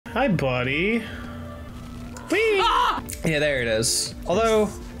Hi, buddy. Whee! Ah! Yeah, there it is. Although,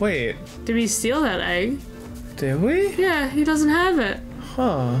 wait. Did we steal that egg? Did we? Yeah, he doesn't have it.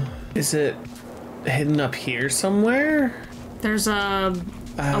 Huh. Is it hidden up here somewhere? There's a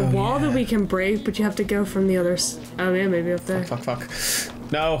wall that we can break, but you have to go from the other oh yeah, maybe up there. Fuck.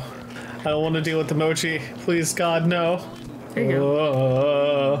 No. I don't want to deal with the mochi. Please, God, no. There you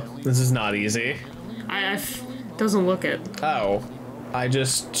go. This is not easy. Doesn't look it. Oh.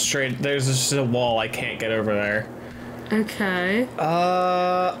 There's just a wall. I can't get over there. Okay.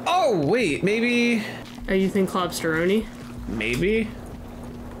 Oh, wait, maybe. Oh, you think Klobsteroni? Maybe.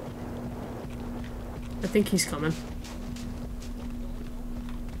 I think he's coming.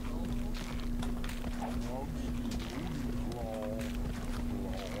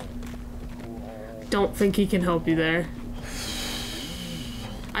 Don't think he can help you there.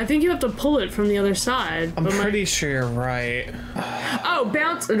 I think you have to pull it from the other side. I'm pretty sure you're right. Oh,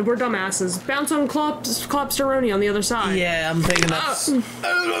 bounce! We're dumbasses. Bounce on Klobsteroni on the other side. Yeah, I'm thinking that's...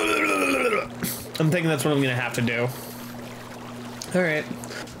 I'm thinking that's what I'm gonna have to do. Alright.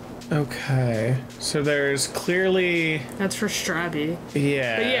 Okay. So there's clearly... That's for Strabby.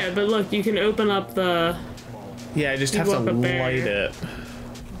 Yeah. But look, you can open up the... Yeah, I just have to light it.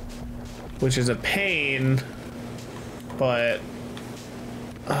 Which is a pain. But...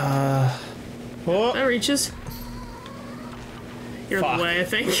 Oh. That reaches. You're in the way, I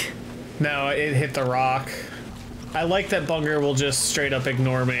think. No, it hit the rock. I like that Bunger will just straight up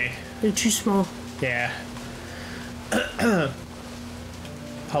ignore me. You're too small. Yeah.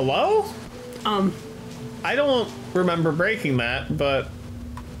 Hello? I don't remember breaking that, but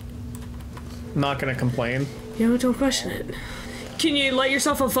I'm not gonna complain. Yeah, don't question it. Can you light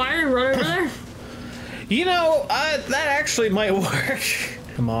yourself on fire and run over there? You know, that actually might work.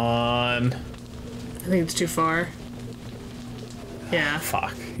 Come on. I think it's too far. Yeah.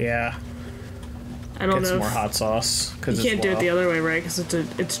 Fuck, yeah. I don't know. Get some more hot sauce. You can't do it the other way, right? Because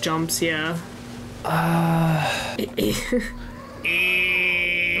it's jumps, yeah. I don't think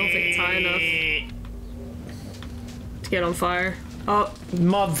it's high enough to get on fire. Oh.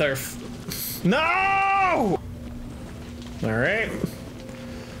 Mother... No! Alright.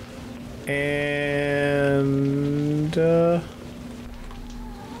 And...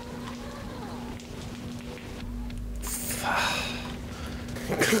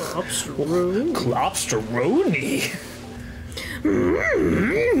 Klobsteroni.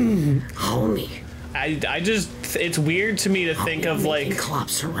 Homie. I just... It's weird to me to think of, like...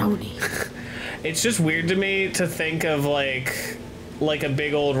 Klobsteroni. It's just weird to me to think of, like a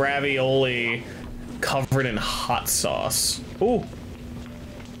big old ravioli covered in hot sauce. Ooh.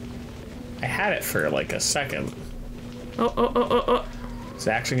 I had it for, like, a second. Oh. Is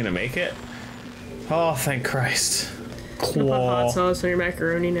it actually gonna make it? Oh, thank Christ. Put hot sauce on your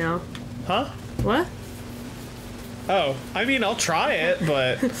macaroni now. Huh? What? Oh, I mean, I'll try it,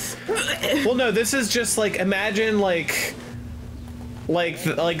 but... Well, no, this is just, like, imagine, like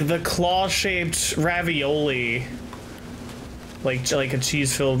the claw-shaped ravioli. Like a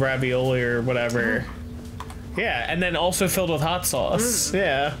cheese-filled ravioli or whatever. Yeah, and then also filled with hot sauce.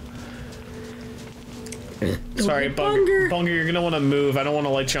 Yeah. Sorry, Bunger, you're gonna want to move. I don't want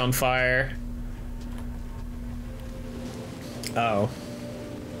to light you on fire. Oh.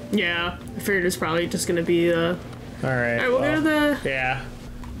 Yeah, I figured it's probably just gonna be Alright. Alright, we'll go to the... Yeah.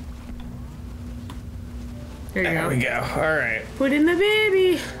 There we go. Alright. Put in the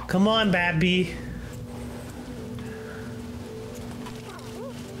baby! Come on, Babby.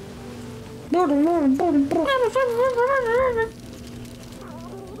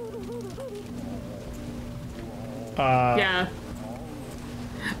 Yeah.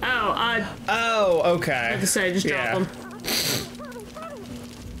 Oh, okay. Like I said, just drop them.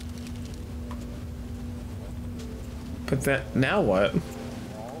 But that... Now what?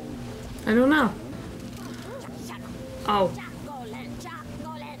 I don't know. Oh.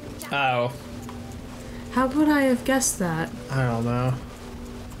 Oh. How would I have guessed that? I don't know.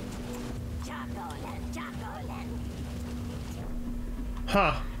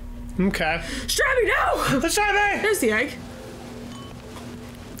 Huh. Okay. Strabby, no! Let's try it! There's the egg.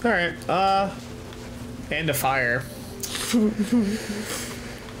 Alright, and a fire.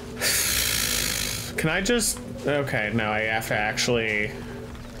 Can I just... Okay, no, I have to actually...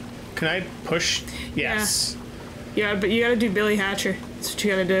 Can I push? Yes. Yeah, but you gotta do Billy Hatcher. That's what you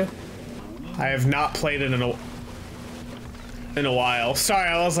gotta do. I have not played it in a while. Sorry,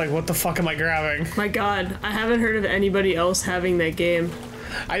 I was like, what the fuck am I grabbing? My god, I haven't heard of anybody else having that game.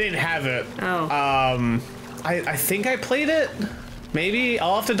 I didn't have it. Oh. I think I played it. Maybe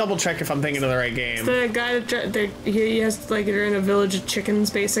I'll have to double check if I'm thinking of the right game. The guy he has like you're in a village of chickens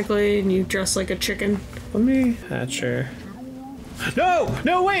basically, and you dress like a chicken. Let me hatcher. No!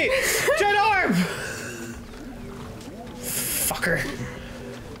 No, wait! Jet arm! Fucker.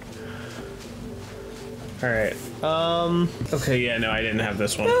 Alright. Okay, yeah, no, I didn't have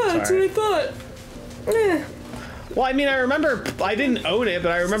this one. Oh, that's what I thought. Eh. Well, I mean, I remember, I didn't own it,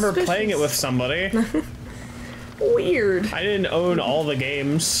 but I remember Suspicious. playing it with somebody. Weird. I didn't own all the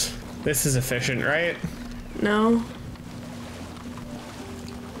games. This is efficient, right? No.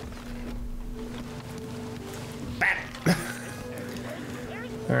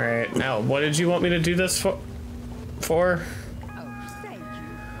 Alright, now, what did you want me to do this for?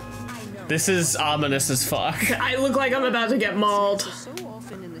 This is ominous as fuck. I look like I'm about to get mauled. So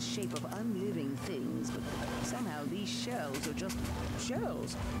often in the shape of unliving things, but somehow these shells are just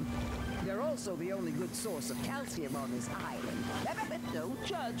shells. They're also the only good source of calcium on this island. Don't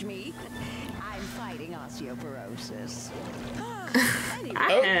judge me. I'm fighting osteoporosis. Anyway,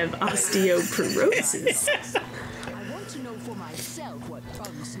 I have osteoporosis. I want to know for myself what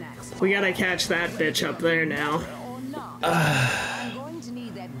BugSnax We gotta catch that bitch up there now. or not. I'm going to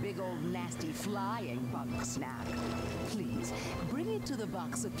need that big old nasty flying BugSnax. Please bring it to the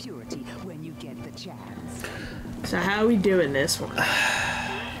box of purity when you get the chance. So how are we doing this one?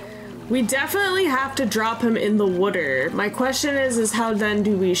 We definitely have to drop him in the water. My question is how then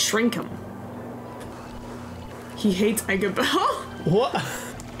do we shrink him? He hates Agabel. What?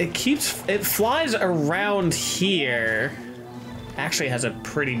 It flies around here. Actually has a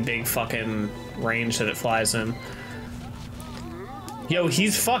pretty big fucking range that it flies in. Yo,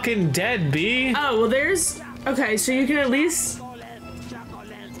 he's fucking dead, B. Oh, well there's... Okay, so you can at least...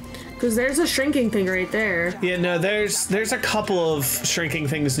 Because there's a shrinking thing right there. Yeah, no, there's a couple of shrinking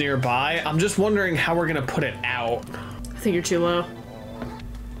things nearby. I'm just wondering how we're gonna put it out. I think you're too low.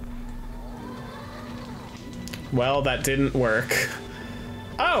 Well, that didn't work.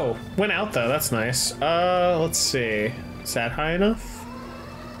 Oh, went out though, that's nice. Let's see. Is that high enough?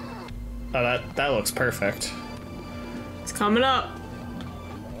 Oh, that looks perfect. It's coming up.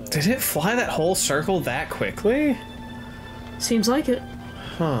 Did it fly that whole circle that quickly? Seems like it.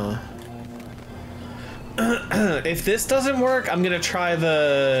 Huh. If this doesn't work, I'm gonna try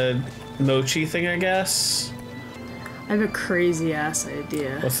the mochi thing, I guess. I have a crazy ass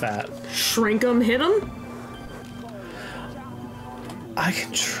idea. What's that? Shrink him, hit him? I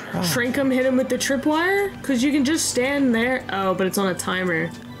can try. Shrink him, hit him with the tripwire? Because you can just stand there. Oh, but it's on a timer.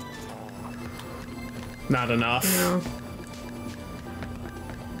 Not enough. No.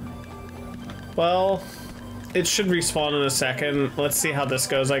 Well, it should respawn in a second. Let's see how this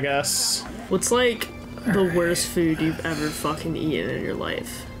goes, I guess. What's like the worst food you've ever fucking eaten in your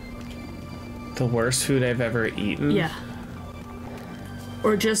life? The worst food I've ever eaten? Yeah.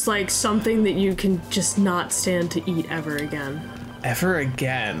 Or just like something that you can just not stand to eat ever again. Ever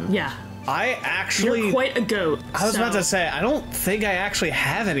again? Yeah. I actually... You're quite a goat. I was so- about to say, I don't think I actually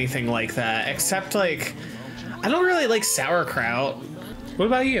have anything like that, except like... I don't really like sauerkraut. What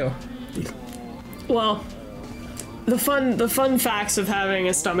about you? Well, the fun facts of having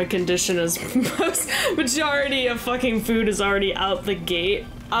a stomach condition is most majority of fucking food is already out the gate.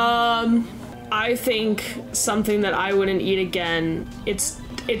 I think something that I wouldn't eat again. It's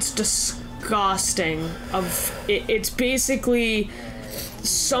disgusting. It's basically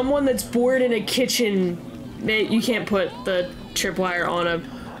someone that's bored in a kitchen. You can't put the tripwire on a.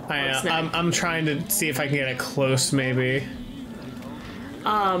 I'm trying to see if I can get it close, maybe.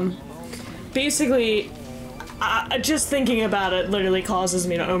 Basically, just thinking about it literally causes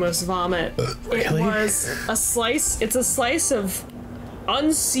me to almost vomit. Really? It was a slice. It's a slice of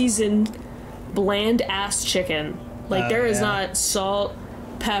unseasoned, bland ass chicken. Like there is not salt,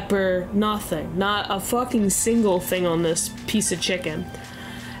 pepper, nothing. Not a fucking single thing on this piece of chicken.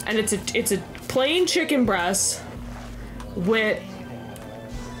 And it's a plain chicken breast with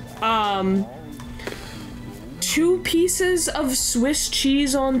 2 pieces of Swiss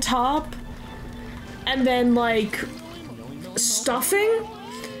cheese on top, and then like stuffing,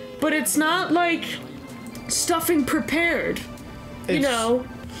 but it's not like stuffing prepared. You know,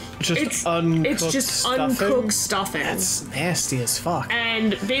 Just uncooked it's just stuffing? uncooked stuffing. That's nasty as fuck.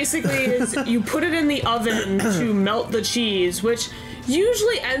 And basically is you put it in the oven to melt the cheese, which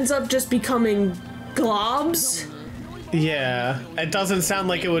usually ends up just becoming globs. Yeah, it doesn't sound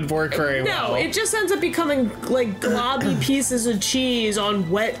like it would work very well. No, it just ends up becoming like globby pieces of cheese on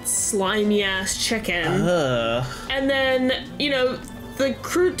wet, slimy ass chicken. Ugh. And then, you know,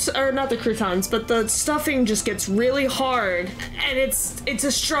 not the croutons, but the stuffing just gets really hard, and it's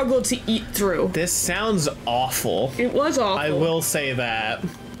a struggle to eat through. This sounds awful. It was awful. I will say that.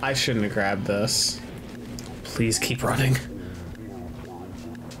 I shouldn't have grabbed this. Please keep running.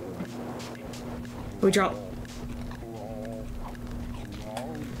 We drop.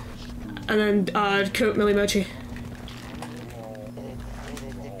 And then, coat Millie Mochi.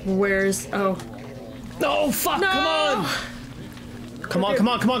 Where's... Oh. No, fuck, No! come on! Come on, come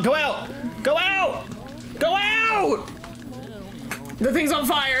on, come on, go out! Go out! Go out! The thing's on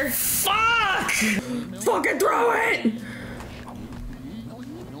fire. Fuck! Fucking throw it!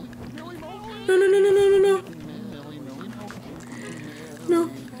 No, no, no, no, no, no, no. No.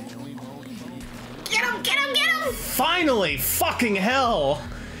 Get him, get him, get him! Finally, fucking hell!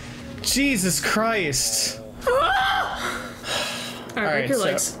 Jesus Christ. Alright, break your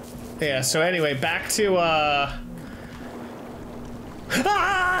legs. Yeah, so anyway, back to,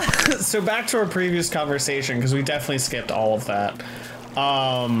 so back to our previous conversation, because we definitely skipped all of that.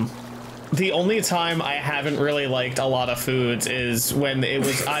 The only time I haven't really liked a lot of foods is when it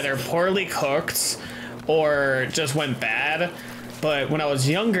was either poorly cooked or just went bad. But when I was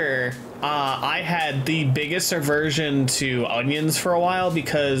younger, I had the biggest aversion to onions for a while,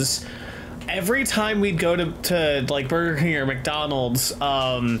 because every time we'd go to like Burger King or McDonald's,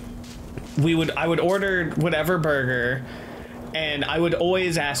 I would order whatever burger, and I would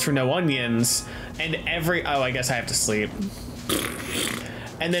always ask for no onions, and oh, I guess I have to sleep.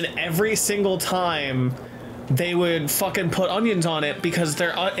 And then every single time they would fucking put onions on it, because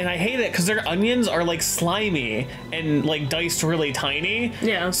and I hate it because their onions are like slimy and like diced really tiny.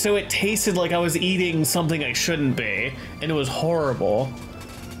 Yeah. So it tasted like I was eating something I shouldn't be, and it was horrible.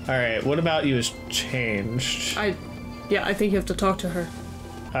 All right, what about you has changed? Yeah, I think you have to talk to her.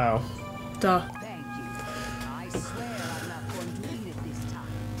 Oh. Duh. Thank you. I swear I'm not going to eat it this time.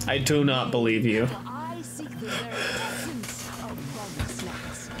 I do not believe you. I seek the very essence of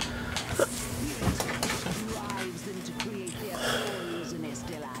BugSnax. Spirit drives them to create their poisonous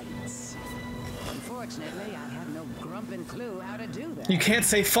delights. Unfortunately, I have no grumpin' clue how to do that. You can't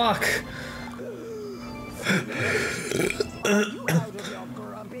say fuck. You out of your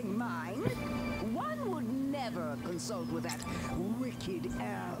grumping mind? One would never consult with that wicked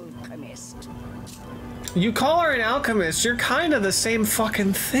alchemist. You call her an alchemist. You're kind of the same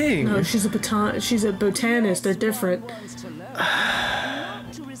fucking thing. No, she's a botanist. They're different. Wants to learn,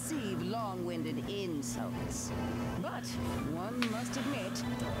 not to receive long-winded insults. But one must admit,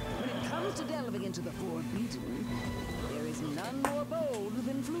 when it comes to delving into the forbidden, there is none more bold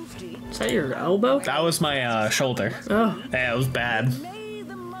than Floofty. Is that your elbow? That was my shoulder. Oh. Yeah, it was bad. May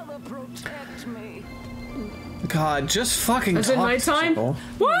the mother protect me. God, just fucking Is it talk to nighttime? people.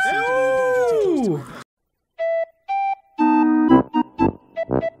 Woo!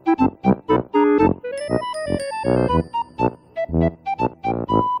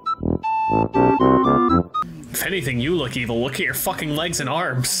 If anything, you look evil. Look at your fucking legs and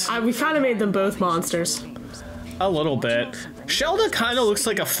arms. We kind of made them both monsters. A little bit. Shelda kind of looks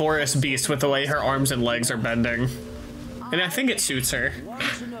like a forest beast with the way her arms and legs are bending. And I think it suits her. Want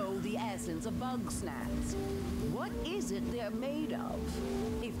to know the essence of BugSnax? What is it they're made of?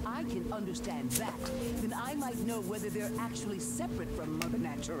 If I can understand that, then I might know whether they're actually separate from Mother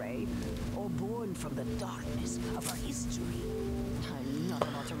Nature or born from the darkness of her history. I'm not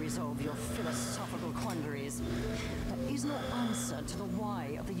about to resolve your philosophical quandaries. There is no answer to the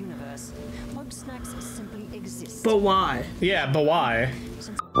why of the universe. BugSnax simply exists. But why? Yeah, but why?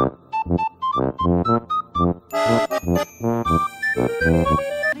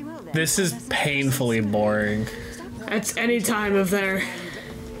 This is painfully boring. It's any time of their...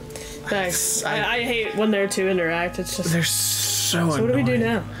 Thanks. I hate when they're two interact. It's just... They're so annoying. So what do we do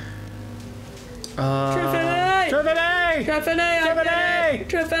now? Triffiday!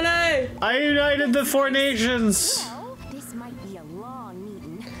 Triffiday! I united the 4 nations! Well, this might be a long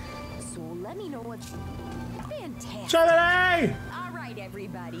meeting, so let me know what's fantastic. Triffiday! All right,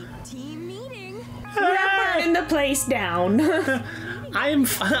 everybody, team meeting. We're burning the place down. I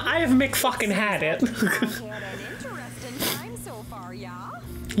have McFucking had it. Had an interesting time so far, yeah?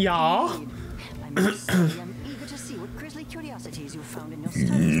 Yeah. I must say, I'm eager to see what grisly curiosities you found in your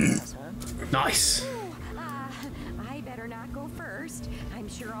studies, Professor. Nice. I better not go first. I'm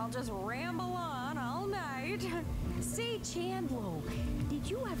sure I'll just ramble on all night. Say, Chandlo, did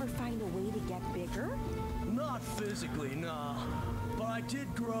you ever find a way to get bigger? Not physically, nah. But I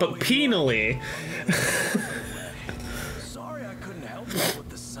did grow. But penally. Sorry I couldn't help you with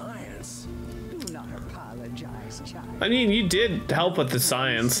the science. Do not apologize, child. I mean, you did help with the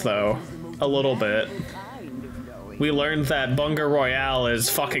science, though. A little bit. Kind of knowing. we learned that Bunga Royale is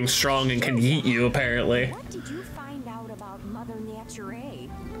fucking strong and can eat you, apparently. What did you find out about Mother Nature?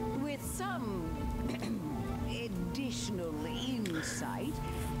 With some additional insight,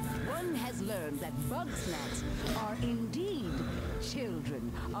 one has learned that BugSnax are indeed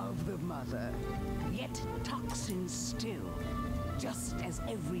children of the mother, yet toxins still. Just as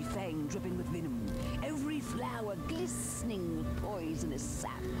every fang dripping with venom, every flower glistening with poisonous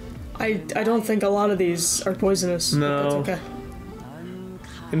sap. I don't think a lot of these are poisonous. No. But that's okay.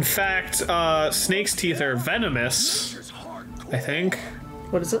 In fact, snake's teeth are venomous, I think.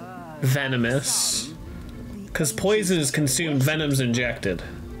 What is it? Venomous. Because poison is consumed, venom's injected.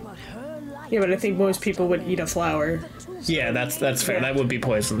 Yeah, but I think most people would eat a flower. Yeah, that's fair. That would be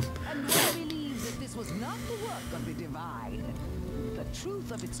poison. And I believe that this was not the work of the divine. The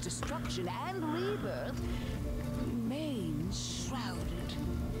truth of its destruction and rebirth remains shrouded.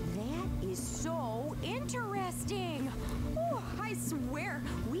 That is so interesting. Oh, I swear,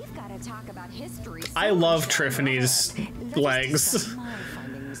 we've got to talk about history. I love Triffany's legs.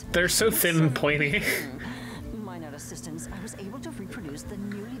 They're so thin and pointy. Minor assistance, I was able to reproduce the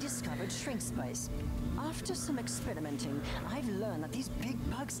newly discovered shrink spice. After some experimenting, I've learned that these big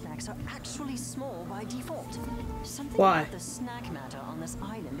BugSnax are actually small by default. Something Why? about the snack matter on this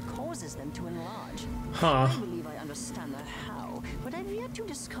island causes them to enlarge. Huh. I believe I understand the how, but I've yet to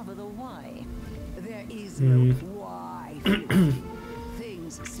discover the why. There is no why. Philly.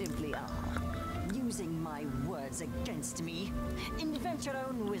 Things simply are. Using my words against me. Invent your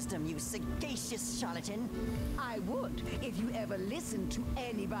own wisdom, you sagacious charlatan. I would if you ever listened to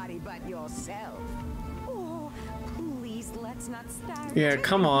anybody but yourself. Oh, please, let's not start. Yeah,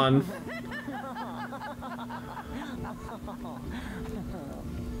 come on.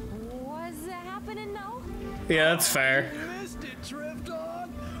 What's happening now? Yeah, that's fair. Missed it, Trev Dog.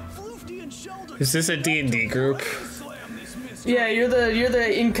 Floofty and Sheldon. Is this a D&D group? Slam this mystery. Yeah, you're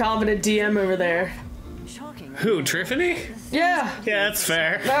the incompetent DM over there. Shocking. Who, Triffany? Yeah. Yeah, that's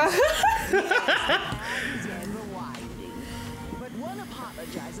fair. Ever winding. But one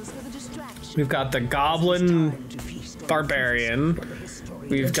apologizes for the distraction. We've got the Goblin Time to feast on Barbarian.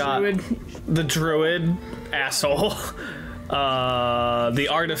 We've got Druid. the Druid asshole. The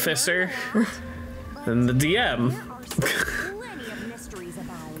Artificer. And the DM. There are so plenty of mysteries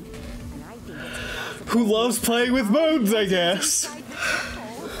abound, and I think it's possible. Who loves playing with modes, I guess.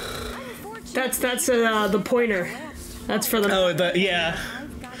 That's the pointer. That's for the. Oh, yeah.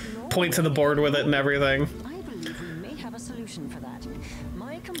 Point to the board with it and everything. I believe we may have a solution for that.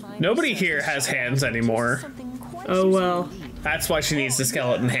 My combined Nobody research here has hands anymore. something quite Oh, well. useful indeed. That's why she needs the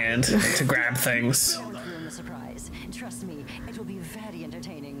skeleton hand to grab things. Don't ruin the surprise. Trust me, it will be very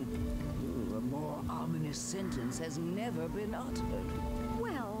entertaining. Ooh, a more ominous sentence has never been uttered.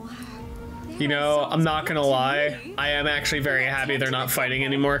 Well, You know, I'm not gonna lie. I am actually very happy they're not fighting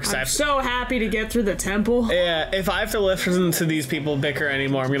anymore because I'm so happy to get through the temple. yeah, if I have to listen to these people bicker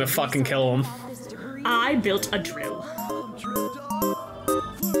anymore, I'm gonna fucking kill them. I built a drill.